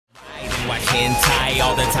hentai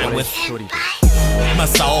all the time with my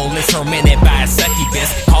soul is tormented by a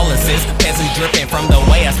succubus. All assist, peasant dripping from the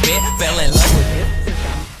way I spit. Fell in love with it.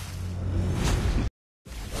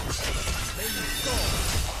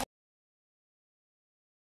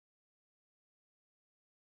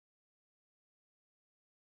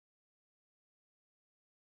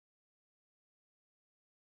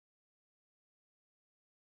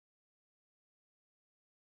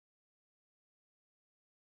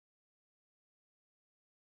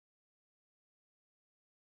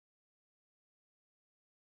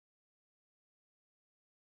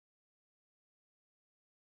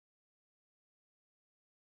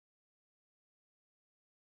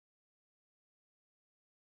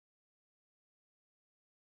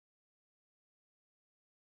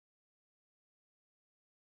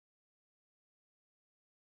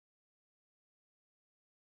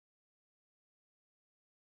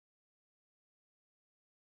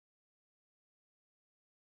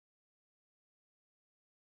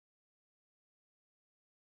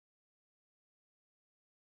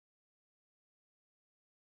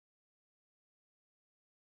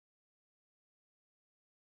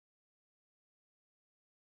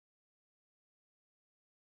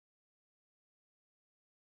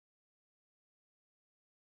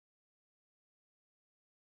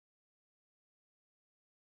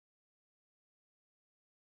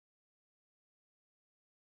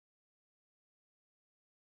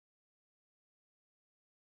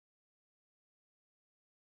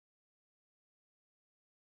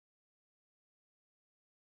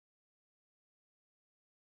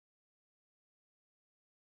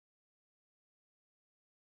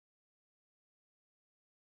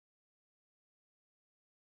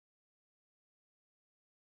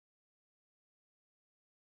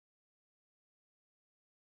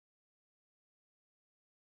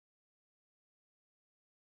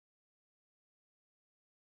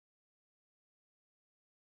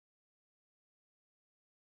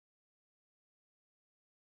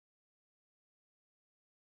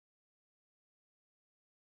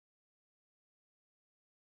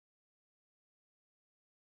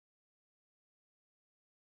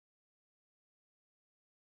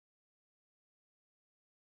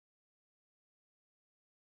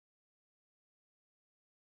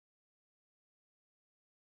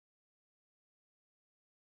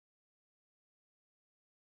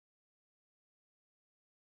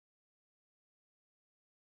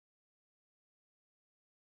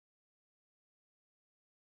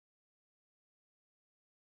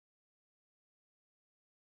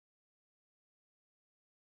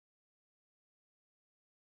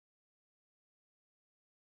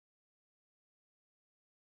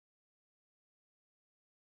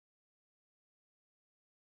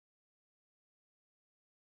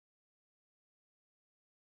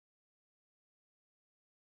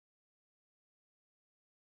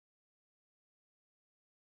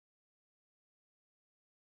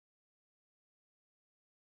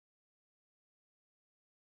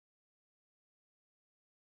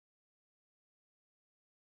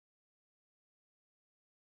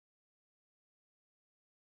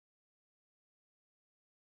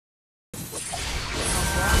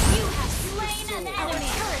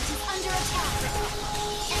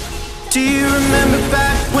 Do you remember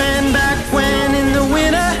back when in the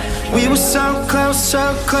winter we were so close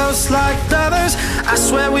like brothers? I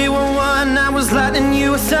swear we were one, I was lightning,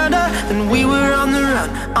 you were thunder, and we were on the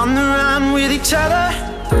run with each other.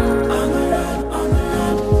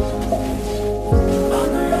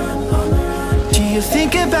 Do you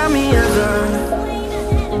think about me ever?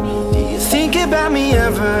 Do you think about me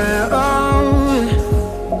ever?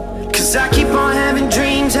 Oh, 'cause I keep on having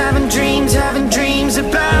dreams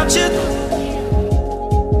about you.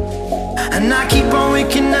 And I keep on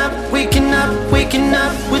waking up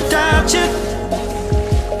without you.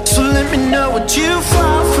 So let me know, would you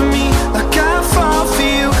fall for me like I fall for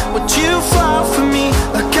you? Would you fall for me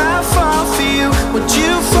like I fall for you? Would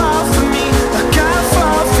you fall for me like I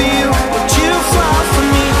fall for you? Would you fall for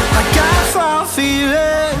me like I fall for you? Yeah.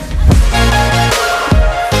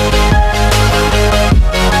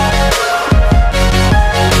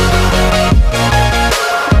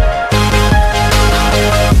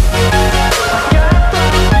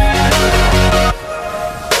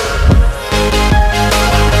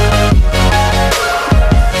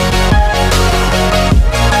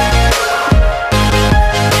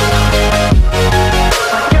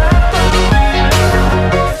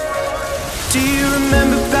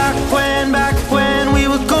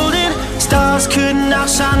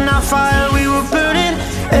 Outshine our fire, we were burning.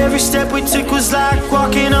 Every step we took was like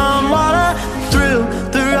walking on water. Through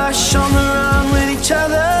the rush on the run with each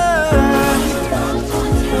other.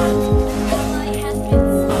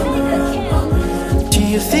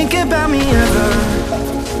 think about me ever?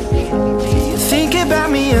 Do you think about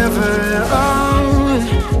me ever? Oh,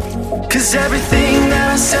 'cause everything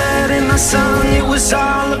that I said in my song, it was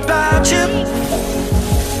all about you.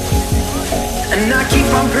 And I keep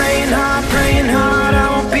on praying hard, I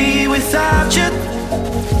won't be without you.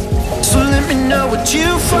 So let me know, would you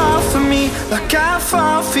fall for me like I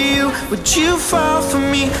fall for you? Would you fall for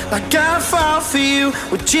me like I fall for you?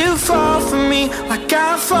 Would you fall for me like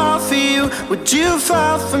I fall for you? Would you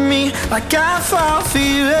fall for me like I fall for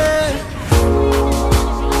you? Yeah.